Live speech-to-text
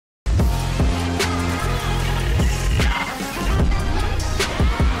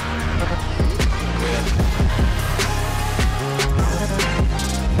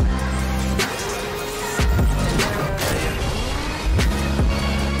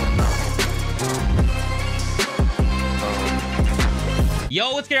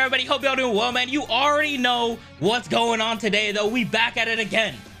Yo, what's good, everybody? Hope y'all doing well, man. You already know what's going on today, though. We back at it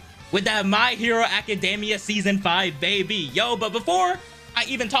again with that My Hero Academia Season 5, baby. Yo, but before I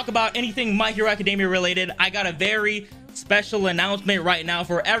even talk about anything My Hero Academia related, I got a very special announcement right now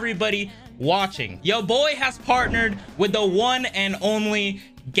for everybody watching. Yo, boy has partnered with the one and only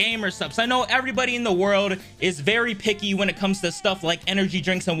GamerSupps. I know everybody in the world is very picky when it comes to stuff like energy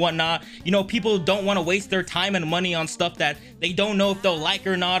drinks and whatnot. You know, people don't want to waste their time and money on stuff that they don't know if they'll like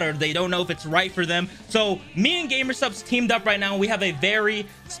or not, or they don't know if it's right for them. So me and GamerSupps teamed up right now. We have a very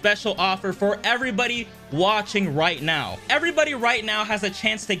special offer for everybody watching right now. Everybody right now has a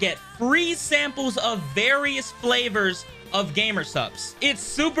chance to get free samples of various flavors of GamerSupps. It's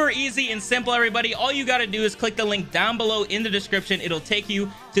super easy and simple, everybody. All you got to do is click the link down below in the description. It'll take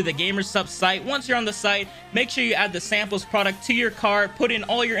you to the GamerSupps site. Once you're on the site, make sure you add the samples product to your cart, put in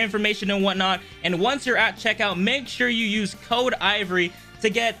all your information and whatnot, and once you're at checkout, make sure you use code Ivory to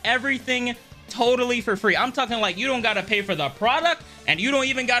get everything totally for free. I'm talking like you don't got to pay for the product, and you don't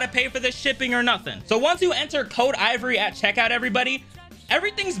even got to pay for the shipping or nothing. So once you enter code Ivory at checkout, everybody,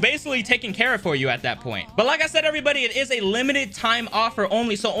 everything's basically taken care of for you at that point. But like I said, everybody, it is a limited time offer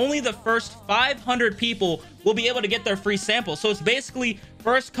only. So only the first 500 people will be able to get their free sample. So it's basically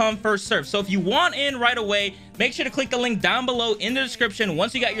first come, first serve. So if you want in right away, make sure to click the link down below in the description.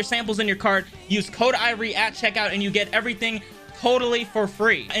 Once you got your samples in your cart, use code Ivory at checkout and you get everything totally for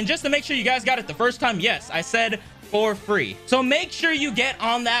free. And just to make sure you guys got it the first time, yes, I said for free. So make sure you get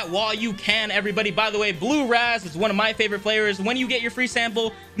on that while you can, everybody. By the way, Blue Raz is one of my favorite flavors. When you get your free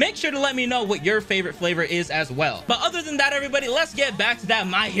sample, make sure to let me know what your favorite flavor is as well. But other than that, everybody, let's get back to that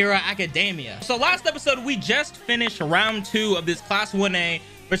My Hero Academia. So last episode, we just finished round 2 of this Class 1A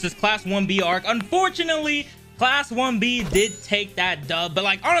versus Class 1B arc. Unfortunately, Class 1B did take that dub, but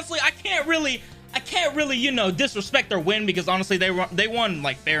like, honestly, I can't really, you know, disrespect their win, because honestly, they won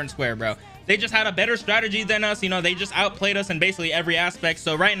like fair and square, bro. They just had a better strategy than us. You know, they just outplayed us in basically every aspect.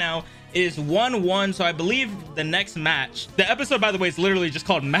 So right now it is 1-1. So I believe the next match, the episode, by the way, is literally just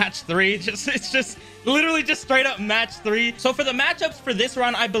called match 3. It's just literally just straight up match 3. So for the matchups for this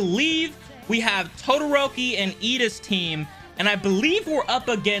round, I believe we have Todoroki and Ida's team, and I believe we're up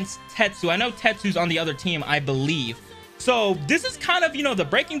against Tetsu. I know Tetsu's on the other team, I believe. So this is kind of, you know, the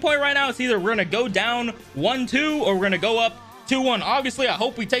breaking point right now. It's either we're gonna go down 1-2 or we're gonna go up 2-1. Obviously, I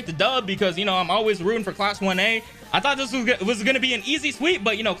hope we take the dub, because, you know, I'm always rooting for Class 1A. I thought this was going to be an easy sweep,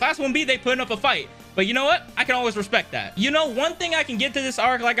 but, you know, Class 1B, they putting up a fight. But you know what? I can always respect that. You know, one thing I can get to this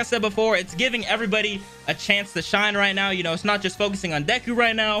arc, like I said before, it's giving everybody a chance to shine right now. You know, it's not just focusing on Deku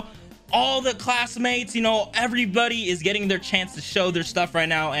right now. All the classmates, you know, everybody is getting their chance to show their stuff right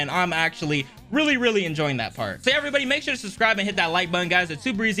now, and I'm actually really enjoying that part. So everybody, make sure to subscribe and hit that like button, guys. It's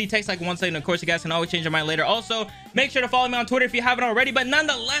super easy, takes like 1 second. Of course, you guys can always change your mind later. Also, make sure to follow me on Twitter if you haven't already, but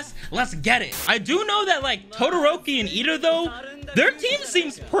nonetheless, let's get it. I do know that like Todoroki and Ida, though, their team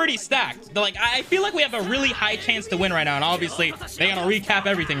seems pretty stacked. Like, I feel like we have a really high chance to win right now, and obviously they gotta recap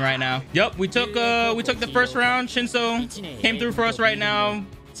everything right now. Yep, we took the first round. Shinso came through for us right now.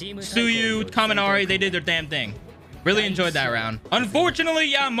 Suyu, Kaminari, they did their damn thing. Really enjoyed that round. Unfortunately,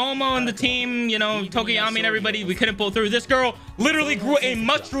 yeah, Momo and the team, you know, Tokiyami and everybody, we couldn't pull through. This girl literally grew a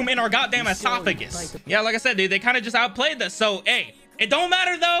mushroom in our goddamn esophagus. Yeah, like I said, dude, they kind of just outplayed us. So, hey, it don't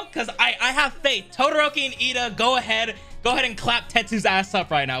matter though, because I have faith. Todoroki and Ida, go ahead and clap Tetsu's ass up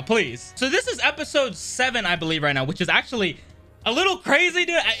right now, please. So this is episode 7, I believe, right now, which is actually a little crazy,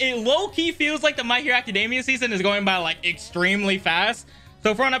 dude. It low-key feels like the My Hero Academia season is going by like extremely fast. So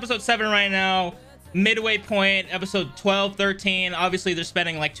if we're on episode 7 right now, midway point, episode 12, 13, obviously they're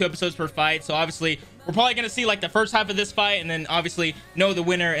spending like 2 episodes per fight. So obviously we're probably going to see like the first half of this fight, and then obviously know the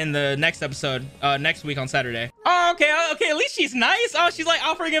winner in the next episode next week on Saturday. Oh, okay, at least she's nice. Oh, she's like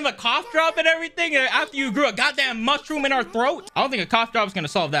offering him a cough drop and everything after you grew a goddamn mushroom in our throat. I don't think a cough drop is going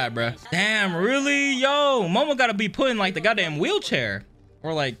to solve that, bruh. Damn, really? Yo, Momo got to be put in like the goddamn wheelchair,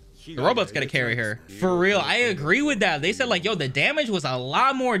 or like the robot's gonna carry her. For real, I agree with that. They said like, yo, the damage was a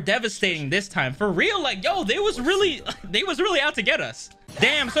lot more devastating this time. For real, like, yo, they was really out to get us.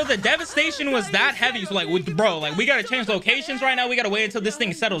 Damn, so the devastation was that heavy. So like, bro, like, we gotta change locations right now. We gotta wait until this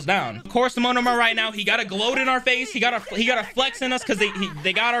thing settles down. Of course, the Monoma right now, he got a gloat in our face. He got a flex in us, because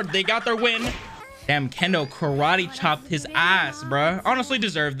they got their win. Damn, Kendo karate chopped his ass, bruh. Honestly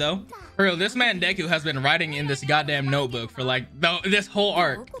deserved though. For real, this man Deku has been writing in this goddamn notebook for like this whole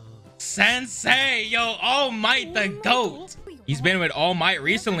arc. Sensei, yo, All Might the GOAT. He's been with All Might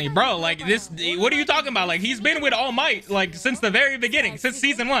recently, bro. Like this, what are you talking about? Like he's been with All Might like since the very beginning, since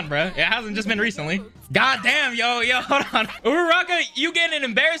season 1, bro. It hasn't just been recently. God damn, yo, hold on. Uraraka, you getting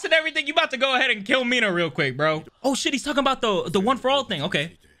embarrassed and everything. You about to go ahead and kill Mina real quick, bro. Oh shit, he's talking about the one for all thing.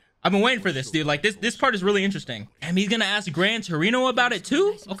 Okay. I've been waiting for this, dude. Like this part is really interesting. And he's gonna ask Gran Torino about it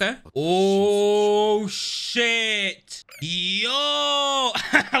too? Okay. Oh shit. Yo.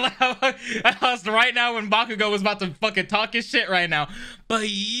 I lost right now when Bakugo was about to fucking talk his shit right now. But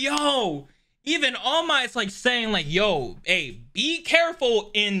yo, even All Might's like saying like, yo, hey, be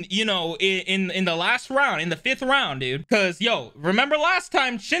careful in, you know, in the last round, in the 5th round, dude. Cause yo, remember last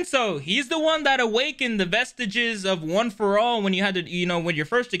time Shinso, he's the one that awakened the vestiges of One for All when you had to, you know, when your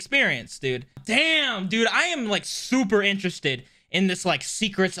first experience, dude. Damn, dude, I am like super interested in this like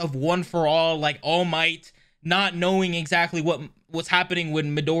secrets of One for All, like All Might not knowing exactly what's happening with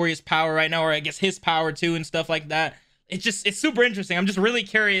Midoriya's power right now, or I guess his power too and stuff like that. It's super interesting. I'm just really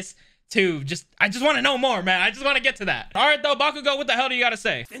curious to I just want to know more, man. I just want to get to that. All right, though, Bakugo, what the hell do you got to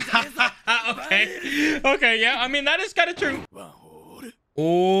say? Okay, yeah. I mean, that is kind of true.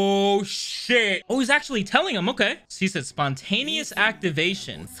 Oh, shit. Oh, he's actually telling him. Okay. So he said spontaneous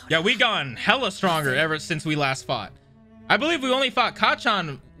activation. Yeah, we gone hella stronger ever since we last fought. I believe we only fought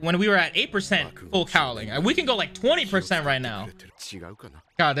Kachan when we were at 8% full cowling. We can go like 20% right now.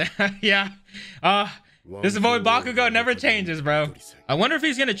 God, yeah. This boy Bakugo never changes, bro. I wonder if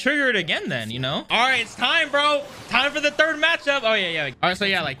he's gonna trigger it again then, you know? All right, it's time, bro. Time for the 3rd matchup. Oh, yeah. All right, so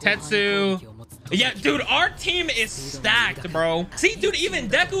yeah, like Tetsu. Yeah, dude, our team is stacked, bro. See, dude, even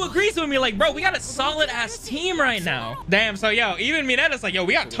Deku agrees with me. Like, bro, we got a solid-ass team right now. Damn, so, yo, even Mineta's like, yo,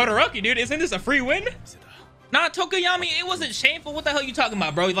 we got Todoroki, dude. Isn't this a free win? Nah, Tokoyami, it wasn't shameful. What the hell you talking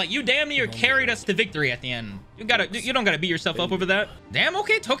about, bro? Like, you damn near carried us to victory at the end. You don't gotta beat yourself up over that. Damn,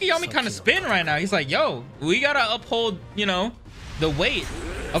 okay, Tokoyami kind of spin right now. He's like, yo, we gotta uphold, you know, the weight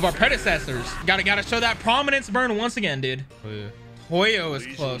of our predecessors. Gotta show that prominence burn once again, dude. Toyo is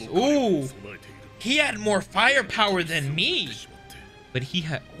close. Ooh, he had more firepower than me. But he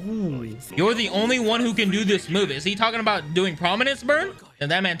had, ooh. You're the only one who can do this move. Is he talking about doing prominence burn? And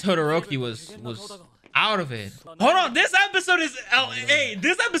that man Todoroki was out of it. Hold on, this episode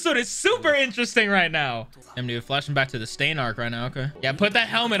is super interesting right now. Damn, dude, flashing back to the Stain arc right now. Okay, yeah, put that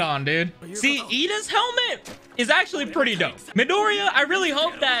helmet on, dude. See, Ida's helmet is actually pretty dope. Midoriya, I really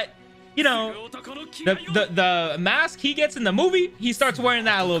hope that, you know, the mask he gets in the movie, he starts wearing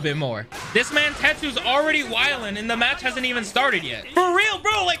that a little bit more. This man Tetsu's already wilding and the match hasn't even started yet. For real,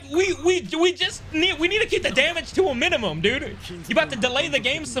 bro, like we need to keep the damage to a minimum, dude. You about to delay the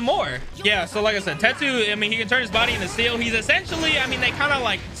game some more. Yeah, so like I said, Tetsu, I mean, he can turn his body into steel. He's essentially, I mean, they kind of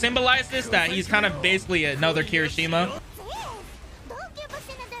like symbolize this, that he's kind of basically another Kirishima.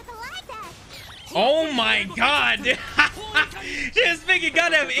 Oh my god. Just speaking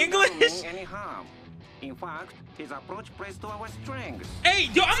goddamn English. In fact, his approach plays to our strengths. Hey,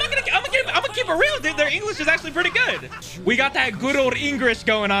 yo, I'm gonna keep it real, dude. Their English is actually pretty good. We got that good old English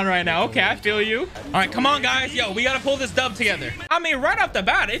going on right now. Okay, I feel you. All right, come on, guys. Yo, we gotta pull this dub together. I mean, right off the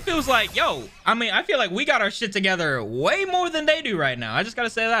bat, it feels like, yo, I mean, I feel like we got our shit together way more than they do right now. I just gotta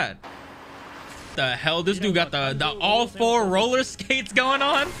say that. The hell, this dude got the all 4 roller skates going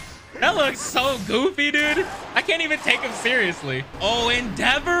on. That looks so goofy, dude. I can't even take him seriously. Oh,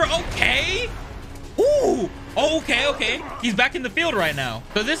 Endeavor, okay. Ooh, okay. He's back in the field right now.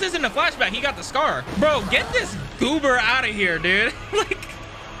 So this isn't a flashback. He got the scar. Bro, get this goober out of here, dude. Like,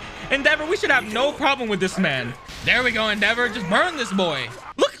 Endeavor, we should have no problem with this man. There we go, Endeavor. Just burn this boy.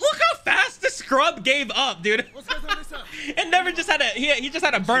 Look how fast the scrub gave up, dude. Endeavor just had to, he just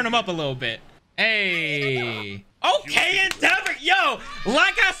had to burn him up a little bit. Hey. Okay, Endeavor. Yo,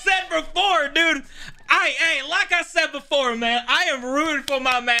 like I said before, dude. Hey, like I said before, man, I am rooting for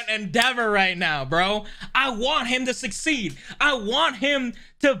my man Endeavor right now, bro. I want him to succeed. I want him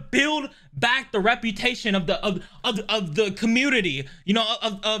to build back the reputation of the community, you know,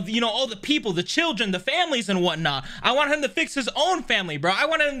 of you know, all the people, the children, the families and whatnot. I want him to fix his own family, bro. I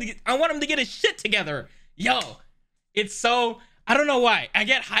want him to get his shit together. Yo, it's so, I don't know why. I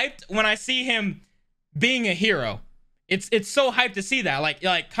get hyped when I see him being a hero. It's so hyped to see that, like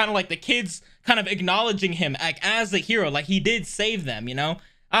kind of like the kids kind of acknowledging him like as a hero, like he did save them, you know.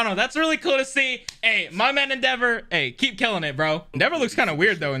 I don't know, that's really cool to see. Hey, my man Endeavor, hey, keep killing it, bro. Endeavor looks kind of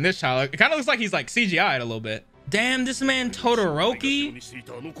weird though in this shot. It kind of looks like he's like CGI'd a little bit. Damn, this man Todoroki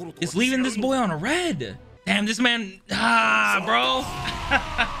is leaving this boy on a red. Damn, this man, bro.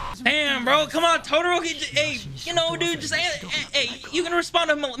 Damn, bro, come on, Todoroki. Hey, you know, dude, just hey, you can respond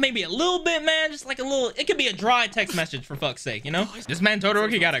to him maybe a little bit, man. Just like a little, it could be a dry text message for fuck's sake, you know. This man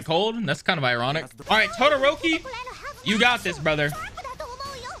Todoroki got a cold. That's kind of ironic. All right, Todoroki, You got this, brother.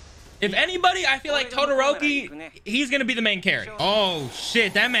 If anybody, I feel like Todoroki, he's gonna be the main carry. Oh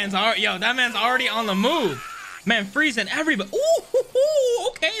shit, that man's already on the move. Man, freezing everybody. Ooh,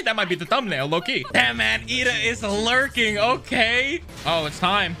 okay, that might be the thumbnail, low-key. Damn, man, Ida is lurking. Okay. Oh, it's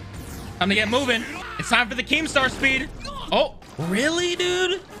time. Time to get moving. It's time for the Keemstar speed. Oh, really,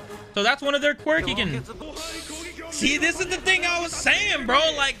 dude? So that's one of their quirks. You can see. This is the thing I was saying, bro.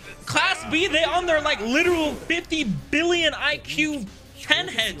 Like Class B, they on their like literal 50 billion IQ 10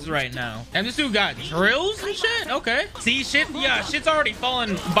 heads right now. And this dude got drills and shit. Okay. See, shit's already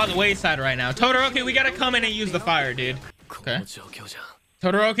falling by the wayside right now. Todoroki, we gotta come in and use the fire, dude. Okay.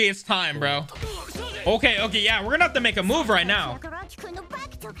 Todoroki, it's time, bro. Okay, yeah, we're gonna have to make a move right now.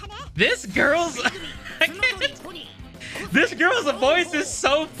 This girl's this girl's voice is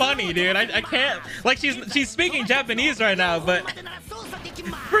so funny, dude. I can't, like, she's speaking Japanese right now, but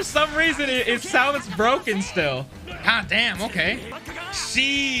for some reason it sounds broken still. God damn. Okay.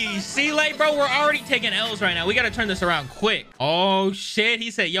 See, like, bro, we're already taking L's right now. We gotta turn this around quick. Oh shit,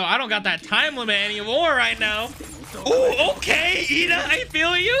 he said, yo, I don't got that time limit anymore right now. Ooh, okay, Ida, I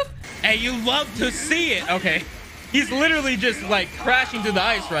feel you. Hey, you love to see it. Okay, he's literally just like crashing through the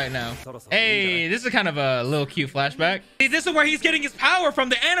ice right now. Hey, this is kind of a little cute flashback. See, this is where he's getting his power from,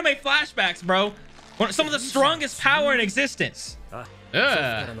 the anime flashbacks, bro. Some of the strongest power in existence.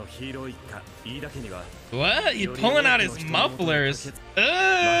 What? He's pulling out his mufflers.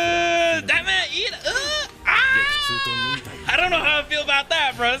 That man, I don't know how I feel about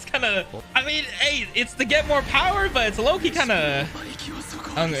that, bro. It's kind of, I mean, hey, it's to get more power, but it's low-key kind of,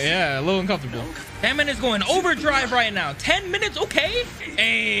 yeah, a little uncomfortable. That man is going overdrive right now. 10 minutes, okay.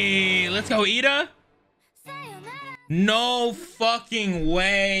 Hey, let's go, Ida. No fucking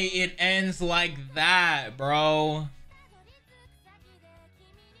way it ends like that, bro.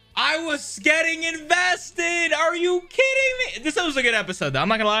 I was getting invested. Are you kidding me? This was a good episode, though. I'm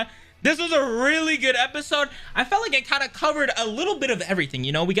not gonna lie. This was a really good episode. I felt like it kind of covered a little bit of everything.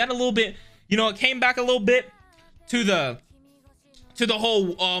 You know, we got a little bit, you know, it came back a little bit to the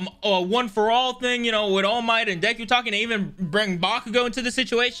whole one for all thing, you know, with All Might and Deku talking, to even bring Bakugo into the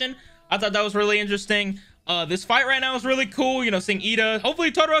situation. I thought that was really interesting. This fight right now is really cool, you know, seeing Ida.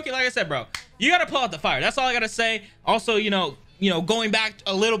 Hopefully Todoroki, like I said, bro, you gotta pull out the fire. That's all I gotta say. Also, you know, going back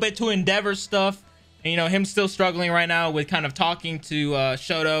a little bit to Endeavor stuff, and, you know, him still struggling right now with kind of talking to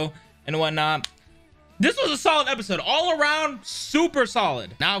Shoto and whatnot. This was a solid episode all around, super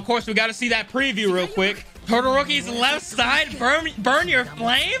solid. Now, of course, we got to see that preview real quick. Todoroki's left side, burn your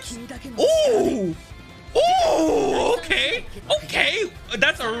flames. Ooh, okay,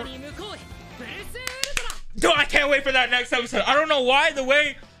 that's a, dude, I can't wait for that next episode. I don't know why, the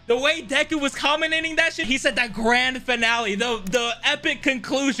way Deku was commentating that shit, he said that grand finale, the epic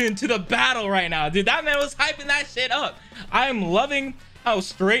conclusion to the battle right now, dude. That man was hyping that shit up. I am loving how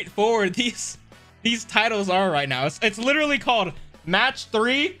straightforward these titles are right now. It's literally called Match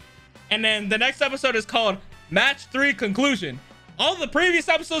 3, and then the next episode is called Match 3 Conclusion. All the previous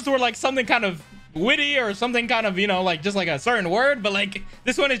episodes were like something kind of witty or something kind of, you know, like just like a certain word, but like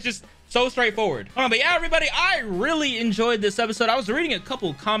this one is just so straightforward. But yeah, everybody, I really enjoyed this episode. I was reading a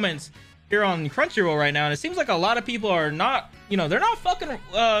couple comments here on Crunchyroll right now, and it seems like a lot of people are not, you know, they're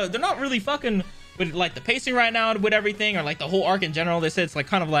not really fucking with like the pacing right now with everything, or like the whole arc in general. They said it's like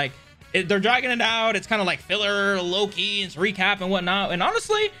kind of like they're dragging it out. It's kind of like filler, low-key, it's recap and whatnot. And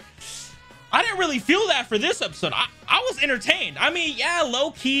honestly, I didn't really feel that for this episode. I was entertained. I mean, yeah,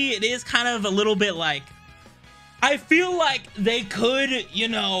 low-key, it is kind of a little bit like, I feel like they could, you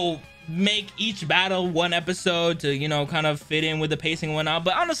know, make each battle one episode to, you know, kind of fit in with the pacing and whatnot.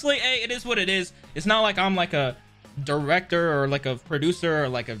 But honestly, hey, it is what it is. It's not like I'm like a director or like a producer or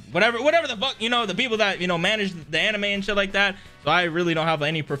like a whatever the fuck, you know, the people that, you know, manage the anime and shit like that. So I really don't have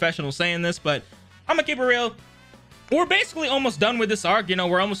any professional say in this, but I'm gonna keep it real. We're basically almost done with this arc. You know,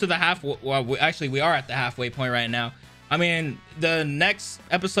 we're almost to the well, actually we are at the halfway point right now. I mean, the next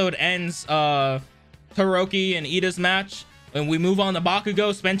episode ends Todoroki and Ida's match, and we move on to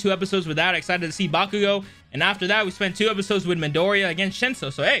Bakugo, spend 2 episodes with that. Excited to see Bakugo. And after that, we spend 2 episodes with Midoriya against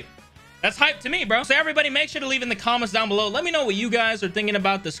Shinso. So hey, that's hype to me, bro. So everybody, make sure to leave in the comments down below. Let me know what you guys are thinking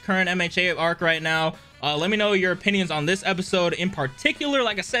about this current MHA arc right now. Let me know your opinions on this episode in particular.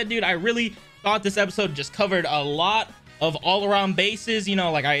 Like I said, dude, I really thought this episode just covered a lot of all-around bases. You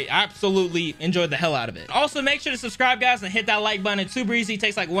know, like I absolutely enjoyed the hell out of it. Also, make sure to subscribe, guys, and hit that like button. It's super easy. It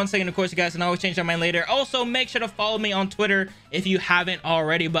takes like 1 second. Of course, you guys can always change your mind later. Also, make sure to follow me on Twitter if you haven't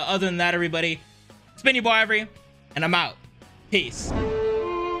already. But other than that, everybody, it's been your boy Ivory, and I'm out. Peace.